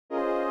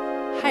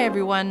Hi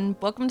everyone,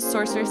 welcome to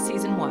Sorceress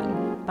Season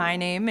 1. My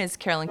name is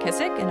Carolyn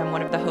Kissick and I'm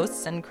one of the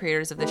hosts and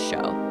creators of this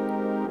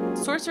show.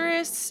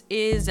 Sorceress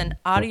is an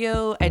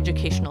audio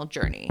educational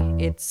journey.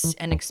 It's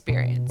an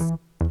experience.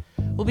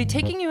 We'll be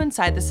taking you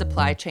inside the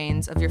supply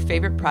chains of your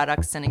favorite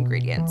products and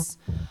ingredients.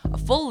 A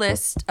full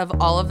list of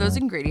all of those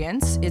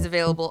ingredients is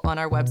available on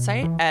our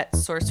website at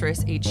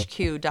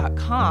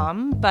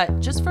sorceresshq.com, but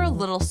just for a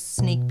little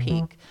sneak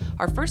peek,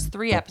 our first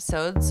 3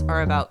 episodes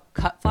are about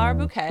cut flower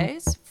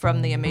bouquets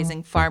from the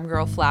amazing Farm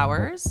Girl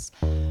Flowers,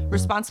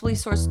 responsibly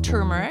sourced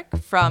turmeric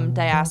from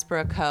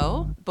Diaspora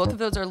Co. Both of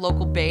those are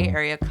local Bay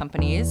Area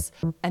companies.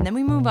 And then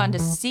we move on to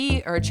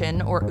sea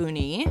urchin, or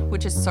uni,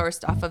 which is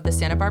sourced off of the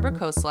Santa Barbara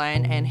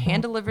coastline and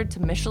hand-delivered to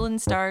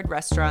Michelin-starred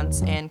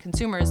restaurants and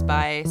consumers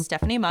by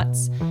Stephanie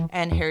Mutz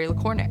and Harry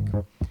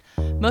LaCornick.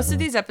 Most of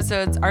these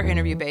episodes are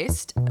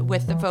interview-based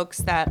with the folks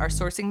that are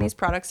sourcing these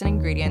products and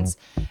ingredients,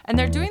 and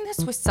they're doing this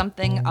with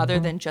something other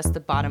than just the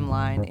bottom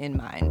line in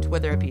mind,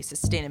 whether it be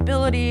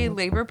sustainability,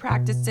 labor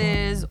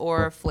practices,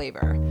 or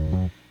flavor.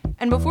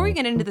 And before we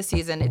get into the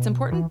season, it's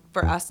important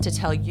for us to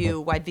tell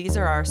you why these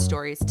are our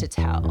stories to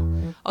tell.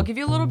 I'll give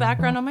you a little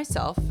background on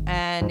myself,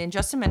 and in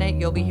just a minute,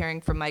 you'll be hearing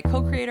from my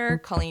co-creator,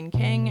 Colleen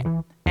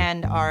King,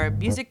 and our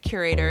music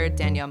curator,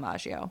 Danielle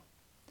Maggio.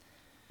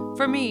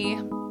 For me,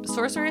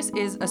 Sorceress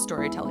is a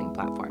storytelling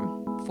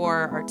platform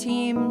for our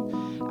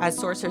team, as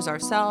sorcerers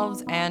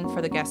ourselves, and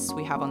for the guests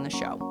we have on the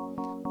show.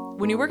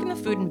 When you work in the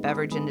food and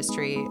beverage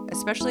industry,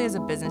 especially as a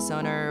business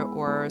owner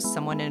or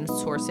someone in a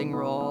sourcing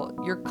role,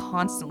 you're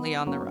constantly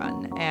on the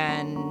run.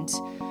 And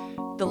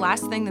the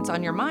last thing that's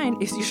on your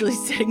mind is usually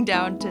sitting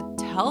down to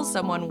tell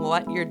someone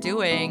what you're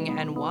doing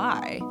and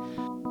why.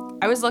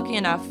 I was lucky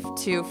enough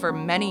to, for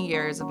many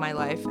years of my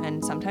life,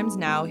 and sometimes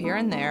now here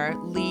and there,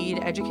 lead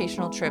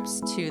educational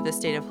trips to the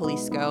state of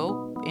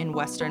Jalisco in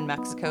western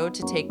Mexico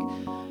to take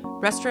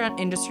restaurant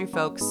industry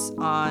folks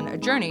on a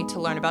journey to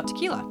learn about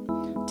tequila.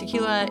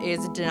 Tequila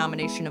is a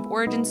denomination of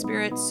origin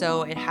spirit,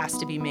 so it has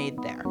to be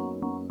made there.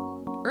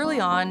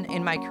 Early on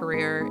in my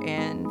career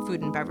in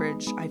food and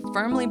beverage, I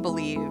firmly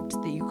believed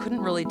that you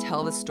couldn't really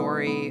tell the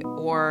story,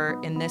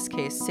 or in this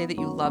case, say that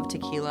you love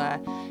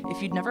tequila,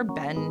 if you'd never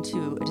been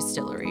to a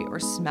distillery or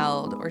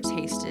smelled or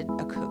tasted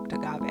a cooked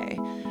agave.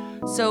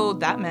 So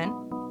that meant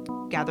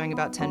gathering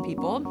about 10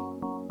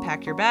 people,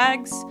 pack your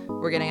bags,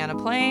 we're getting on a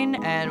plane,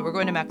 and we're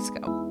going to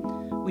Mexico.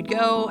 We'd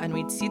go and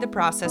we'd see the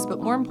process, but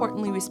more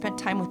importantly, we spent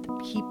time with the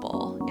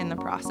people in the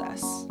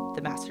process.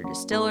 The master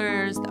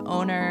distillers, the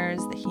owners,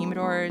 the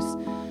humidors,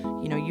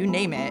 you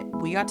name it.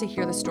 We got to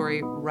hear the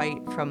story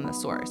right from the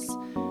source.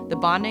 The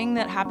bonding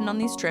that happened on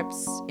these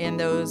trips in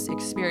those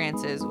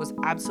experiences was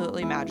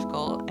absolutely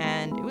magical,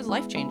 and it was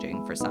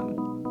life-changing for some.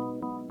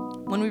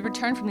 When we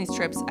returned from these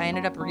trips, I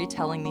ended up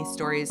retelling these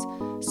stories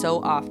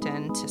so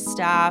often to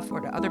staff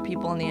or to other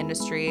people in the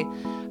industry.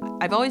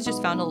 I've always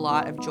just found a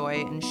lot of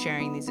joy in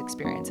sharing these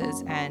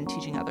experiences and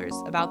teaching others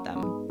about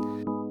them.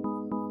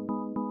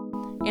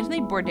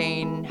 Anthony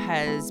Bourdain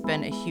has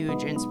been a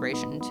huge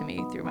inspiration to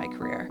me through my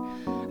career.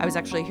 I was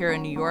actually here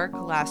in New York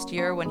last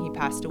year when he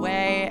passed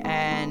away,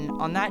 and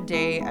on that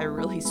day, I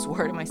really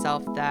swore to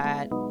myself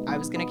that I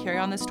was going to carry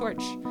on this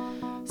torch.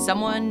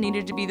 Someone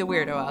needed to be the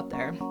weirdo out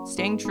there,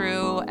 staying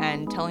true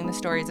and telling the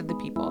stories of the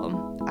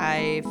people.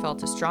 I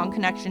felt a strong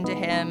connection to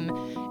him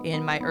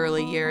in my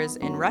early years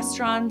in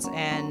restaurants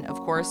and, of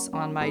course,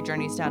 on my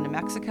journeys down to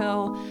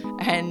Mexico.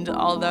 And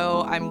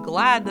although I'm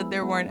glad that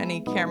there weren't any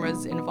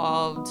cameras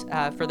involved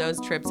for those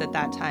trips at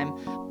that time,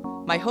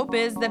 my hope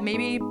is that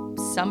maybe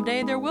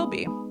someday there will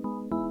be.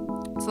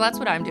 So that's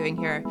what I'm doing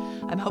here.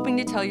 I'm hoping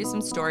to tell you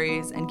some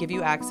stories and give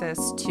you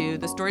access to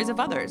the stories of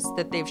others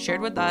that they've shared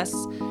with us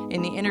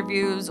in the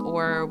interviews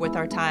or with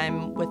our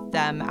time with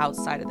them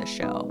outside of the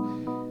show.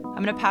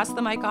 I'm going to pass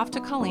the mic off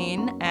to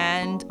Colleen,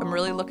 and I'm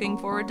really looking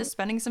forward to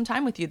spending some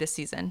time with you this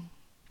season.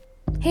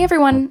 Hey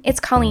everyone, it's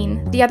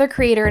Colleen, the other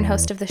creator and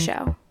host of the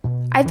show.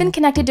 I've been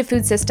connected to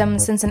food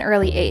systems since an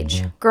early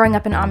age, growing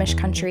up in Amish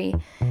country,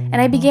 and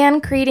I began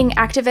creating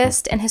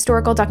activist and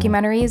historical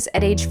documentaries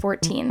at age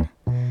 14.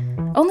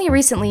 Only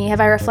recently have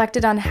I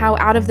reflected on how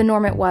out of the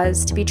norm it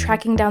was to be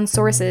tracking down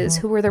sources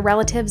who were the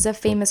relatives of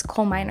famous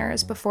coal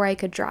miners before I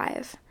could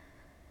drive.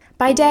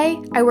 By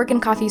day, I work in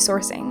coffee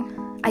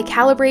sourcing. I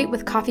calibrate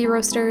with coffee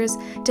roasters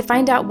to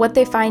find out what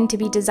they find to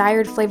be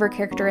desired flavor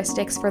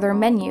characteristics for their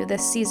menu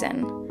this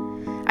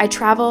season. I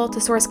travel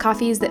to source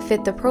coffees that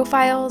fit the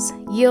profiles,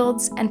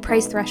 yields, and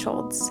price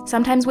thresholds,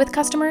 sometimes with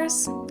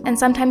customers, and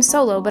sometimes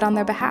solo but on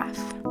their behalf.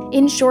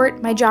 In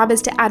short, my job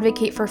is to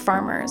advocate for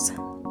farmers,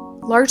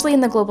 largely in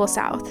the global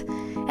south,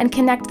 and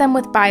connect them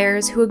with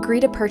buyers who agree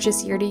to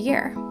purchase year to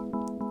year.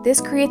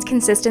 This creates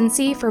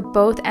consistency for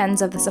both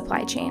ends of the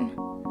supply chain.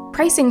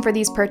 Pricing for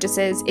these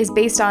purchases is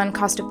based on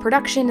cost of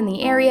production in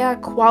the area,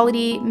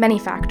 quality, many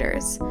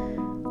factors.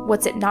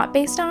 What's it not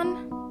based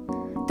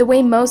on? The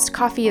way most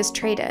coffee is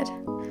traded,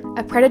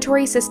 a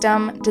predatory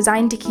system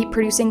designed to keep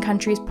producing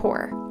countries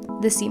poor,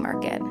 the C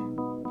market.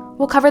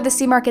 We'll cover the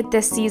C market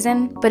this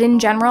season, but in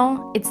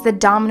general, it's the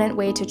dominant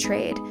way to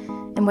trade.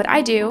 And what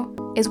I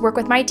do is work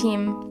with my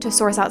team to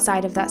source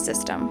outside of that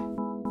system.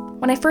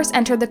 When I first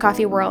entered the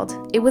coffee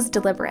world, it was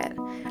deliberate.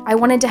 I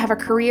wanted to have a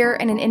career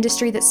in an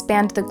industry that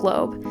spanned the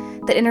globe,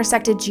 that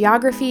intersected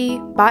geography,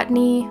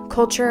 botany,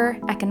 culture,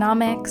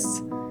 economics.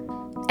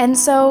 And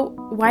so,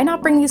 why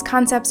not bring these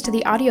concepts to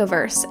the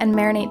audioverse and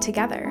marinate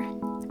together?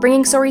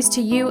 Bringing stories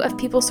to you of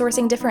people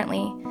sourcing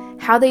differently,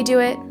 how they do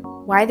it,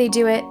 why they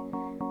do it,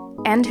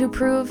 and who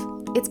prove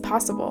it's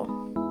possible.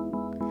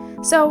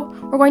 So,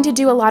 we're going to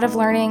do a lot of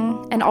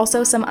learning and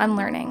also some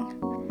unlearning.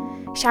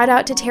 Shout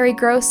out to Terry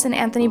Gross and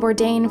Anthony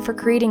Bourdain for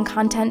creating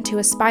content to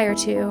aspire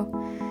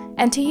to,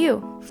 and to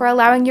you for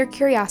allowing your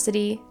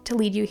curiosity to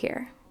lead you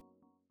here.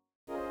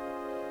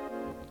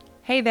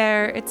 Hey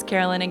there, it's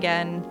Carolyn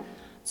again.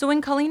 So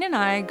when Colleen and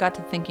I got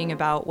to thinking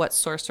about what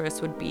Sorceress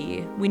would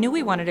be, we knew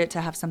we wanted it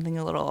to have something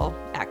a little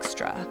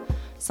extra,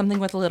 something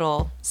with a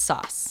little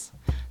sauce.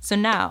 So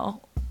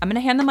now, I'm going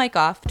to hand the mic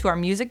off to our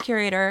music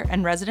curator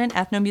and resident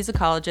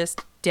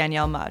ethnomusicologist,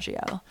 Danielle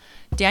Maggio.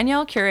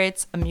 Danielle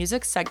curates a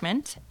music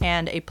segment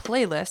and a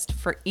playlist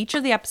for each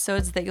of the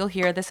episodes that you'll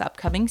hear this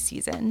upcoming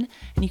season,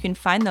 and you can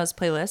find those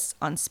playlists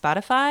on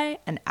Spotify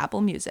and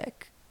Apple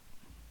Music.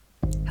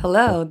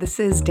 Hello, this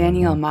is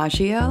Danielle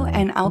Maggio,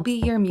 and I'll be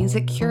your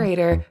music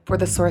curator for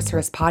the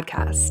Sorceress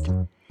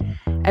podcast.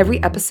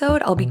 Every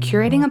episode, I'll be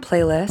curating a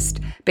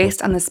playlist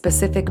based on the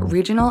specific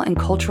regional and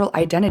cultural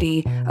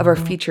identity of our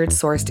featured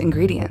sourced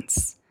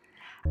ingredients.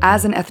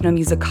 As an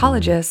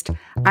ethnomusicologist,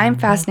 I'm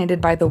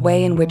fascinated by the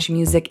way in which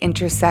music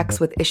intersects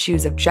with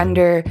issues of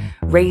gender,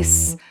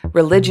 race,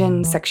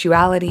 religion,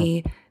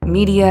 sexuality,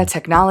 media,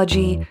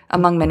 technology,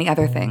 among many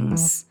other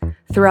things.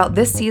 Throughout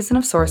this season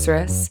of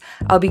Sorceress,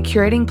 I'll be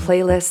curating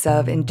playlists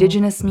of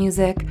indigenous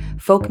music,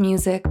 folk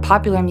music,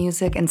 popular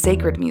music, and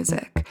sacred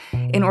music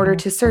in order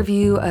to serve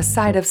you a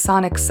side of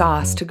sonic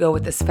sauce to go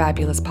with this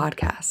fabulous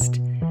podcast.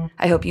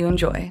 I hope you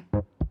enjoy.